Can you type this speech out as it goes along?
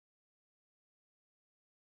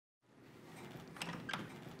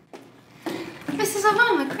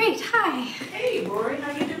great. Hi. Hey, Rory,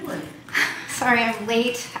 how you doing? Sorry I'm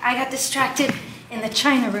late. I got distracted in the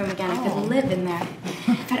China room again. I could live in there.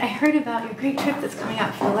 But I heard about your great trip that's coming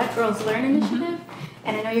up for the Let Girls Learn initiative.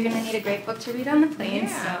 And I know you're going to need a great book to read on the plane,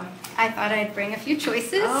 so I thought I'd bring a few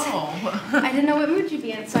choices. Oh. I didn't know what mood you'd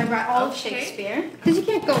be in, so I brought all of Shakespeare, because you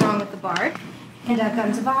can't go wrong with the Bard. And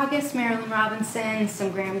Guns of August, Marilyn Robinson, some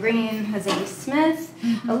Graham Greene, Zadie Smith,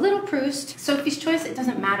 a little Proust, Sophie's Choice. It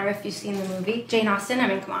doesn't matter if you've seen the movie. Jane Austen, I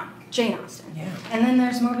mean, come on, Jane Austen. Yeah. And then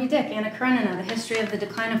there's Moby Dick, Anna Karenina, The History of the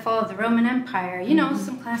Decline and Fall of the Roman Empire. You know,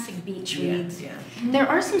 some classic beach reads. Yeah. There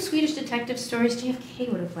are some Swedish detective stories.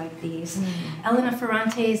 JFK would have liked these. Elena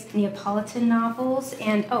Ferrante's Neapolitan novels,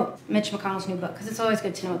 and Mitch McConnell's new book, because it's always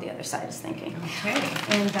good to know what the other side is thinking. Okay.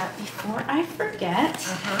 And before I forget,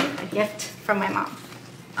 a gift from my mom.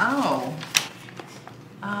 Oh.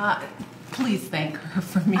 Please thank her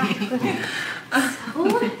for me.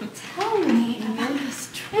 So, tell me about this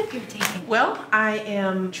trip you're taking. Well, I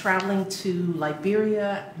am traveling to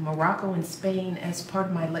Liberia, Morocco, and Spain as part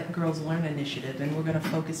of my Let Girls Learn initiative, and we're going to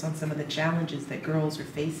focus on some of the challenges that girls are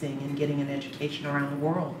facing in getting an education around the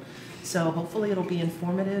world. So hopefully it'll be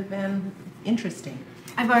informative and interesting.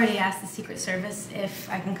 I've already asked the Secret Service if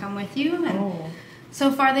I can come with you, and so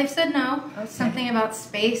far they've said no. Okay. Something about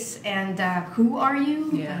space and who are you?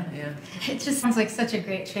 Yeah. It just sounds like such a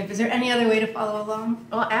great trip. Is there any other way to follow along?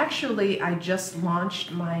 Well, actually, I just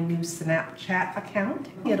launched my new Snapchat account.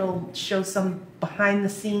 It'll show some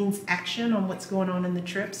behind-the-scenes action on what's going on in the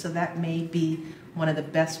trip, so that may be one of the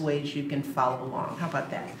best ways you can follow along. How about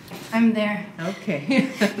that? I'm there. Okay.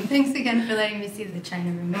 Thanks again for letting me see the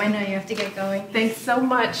China room. I know you have to get going. Thanks so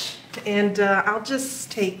much. And I'll just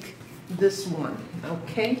take this one,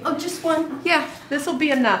 okay? Oh, just one? Yeah, this will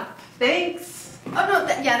be enough. Thanks. Oh, no,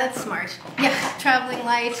 yeah, that's smart. Yeah, traveling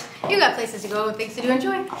light. You got places to go, things to do.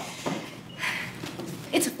 Enjoy.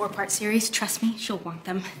 It's a 4-part series. Trust me, she'll want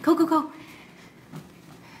them. Go, go, go.